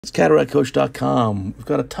It's cataractcoach.com. We've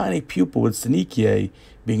got a tiny pupil with Synechiae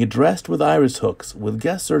being addressed with iris hooks with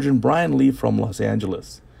guest surgeon Brian Lee from Los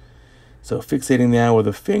Angeles. So fixating the eye with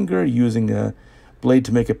a finger, using a blade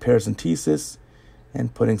to make a paracentesis,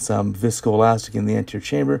 and putting some viscoelastic in the anterior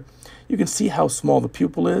chamber. You can see how small the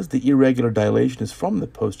pupil is. The irregular dilation is from the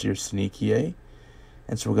posterior Synechiae.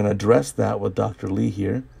 And so we're going to address that with Dr. Lee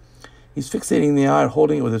here. He's fixating the eye,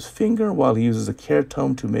 holding it with his finger while he uses a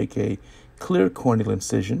keratome to make a clear corneal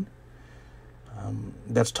incision.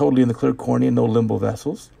 That's totally in the clear cornea, no limbal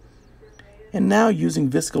vessels. And now using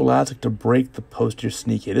viscoelastic to break the posterior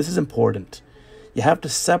Synechiae. This is important. You have to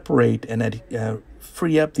separate and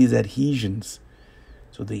free up these adhesions.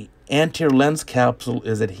 So the anterior lens capsule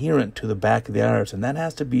is adherent to the back of the iris, and that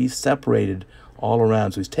has to be separated all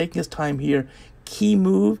around. So he's taking his time here. Key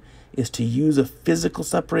move is to use a physical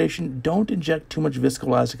separation. Don't inject too much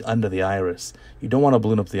viscoelastic under the iris. You don't want to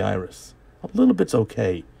balloon up the iris. A little bit's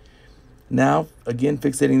okay. Now, again,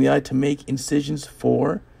 fixating the eye to make incisions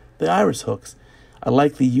for the iris hooks. I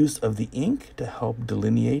like the use of the ink to help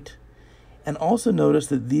delineate. And also notice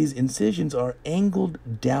that these incisions are angled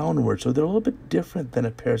downward, so they're a little bit different than a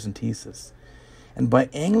paracentesis. And by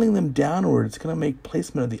angling them downward, it's going to make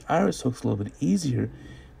placement of the iris hooks a little bit easier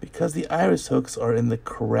because the iris hooks are in the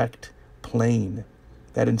correct plane.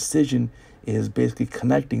 That incision is basically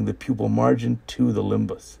connecting the pupil margin to the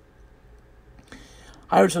limbus.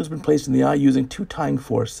 Iris hooks have been placed in the eye using two tying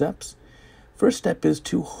forceps. First step is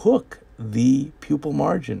to hook the pupil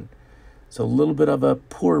margin. So a little bit of a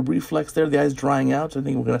poor reflex there. The eye's drying out, so I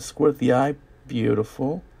think we're going to squirt the eye.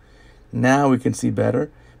 Beautiful. Now we can see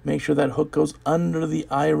better. Make sure that hook goes under the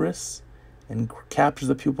iris and captures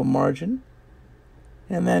the pupil margin.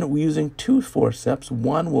 And then we're using two forceps.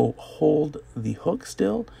 One will hold the hook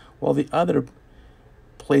still, while the other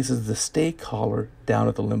places the stay collar down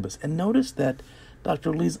at the limbus. And notice that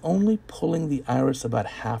Dr. Lee's only pulling the iris about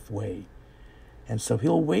halfway. And so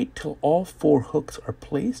he'll wait till all four hooks are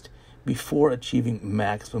placed before achieving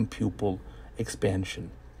maximum pupil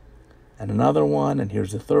expansion. And another one, and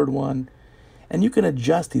here's the third one. And you can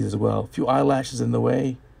adjust these as well. A few eyelashes in the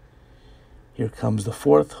way. Here comes the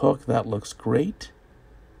fourth hook. That looks great.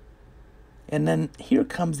 And then here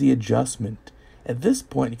comes the adjustment. At this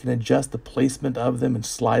point, you can adjust the placement of them and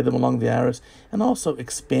slide them along the iris and also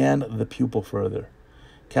expand the pupil further.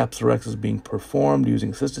 Capsule X is being performed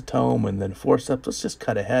using cystotome and then forceps. Let's just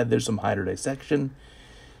cut ahead. There's some hydro dissection.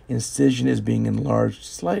 Incision is being enlarged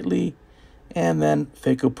slightly, and then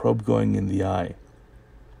phacoprobe going in the eye.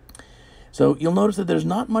 So you'll notice that there's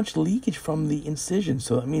not much leakage from the incision.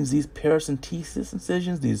 So that means these paracentesis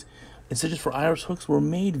incisions, these incisions for iris hooks, were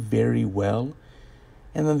made very well.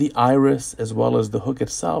 And then the iris, as well as the hook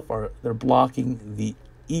itself, they're blocking the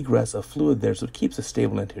egress of fluid there, so it keeps a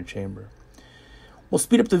stable anterior chamber. We'll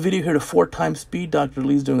speed up the video here to 4 times speed. Dr.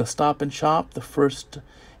 Lee's doing a stop and chop. The first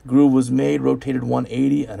groove was made, rotated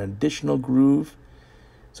 180, an additional groove.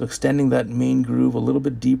 So extending that main groove a little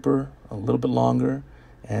bit deeper, a little bit longer,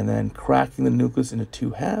 and then cracking the nucleus into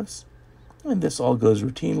 2 halves. And this all goes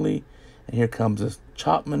routinely. And here comes a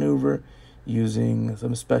chop maneuver using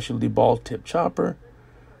some specialty ball tip chopper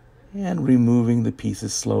and removing the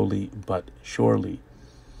pieces slowly but surely.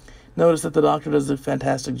 Notice that the doctor does a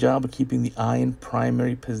fantastic job of keeping the eye in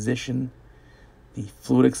primary position. The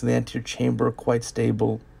fluidics in the anterior chamber are quite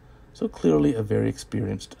stable, so clearly a very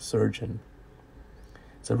experienced surgeon.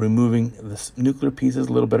 So removing the nuclear pieces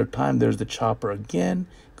a little bit at a time. There's the chopper again,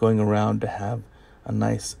 going around to have a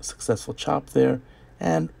nice successful chop there,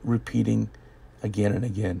 and repeating again and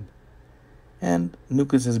again. And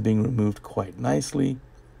nucleus is being removed quite nicely.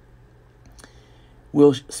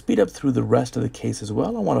 We'll speed up through the rest of the case as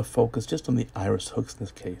well. I want to focus just on the iris hooks in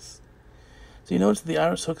this case. So you notice the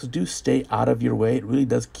iris hooks do stay out of your way. It really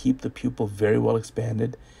does keep the pupil very well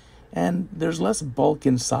expanded. And there's less bulk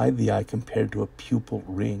inside the eye compared to a pupil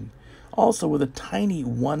ring. Also, with a tiny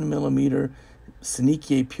 1 millimeter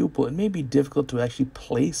Synechiae pupil, it may be difficult to actually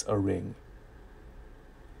place a ring.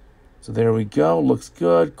 So there we go. Looks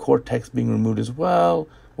good. Cortex being removed as well.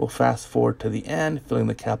 We'll fast forward to the end, filling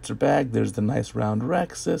the capsular bag. There's the nice round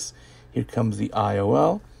rhexis. Here comes the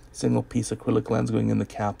IOL, single piece acrylic lens going in the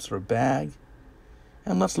capsular bag.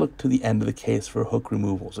 And let's look to the end of the case for hook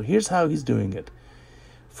removal. So here's how he's doing it.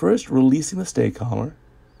 First, releasing the stay collar.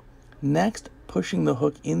 Next, pushing the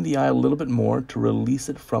hook in the eye a little bit more to release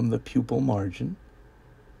it from the pupil margin.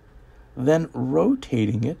 Then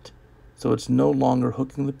rotating it so it's no longer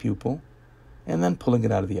hooking the pupil, and then pulling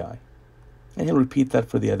it out of the eye. And he'll repeat that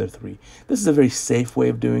for the other 3. This is a very safe way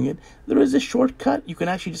of doing it. There is a shortcut. You can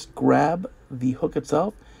actually just grab the hook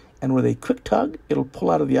itself And with a quick tug, it'll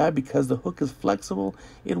pull out of the eye. Because the hook is flexible,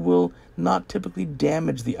 it will not typically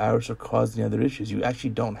damage the iris or cause any other issues. You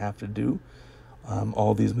actually don't have to do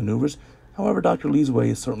all these maneuvers. However, Dr. Lee's way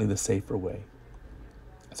is certainly the safer way.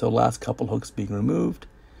 So last couple hooks being removed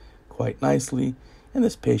quite nicely, and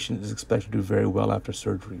this patient is expected to do very well after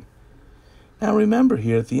surgery. Now remember,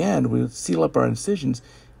 here at the end, we'll seal up our incisions.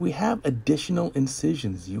 We have additional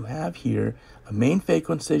incisions. You have here a main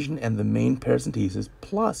phacoincision and the main paracentesis,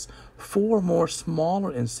 plus 4 more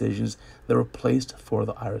smaller incisions that were placed for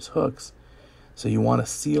the iris hooks. So you want to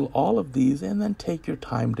seal all of these and then take your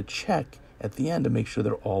time to check at the end to make sure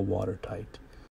they're all watertight.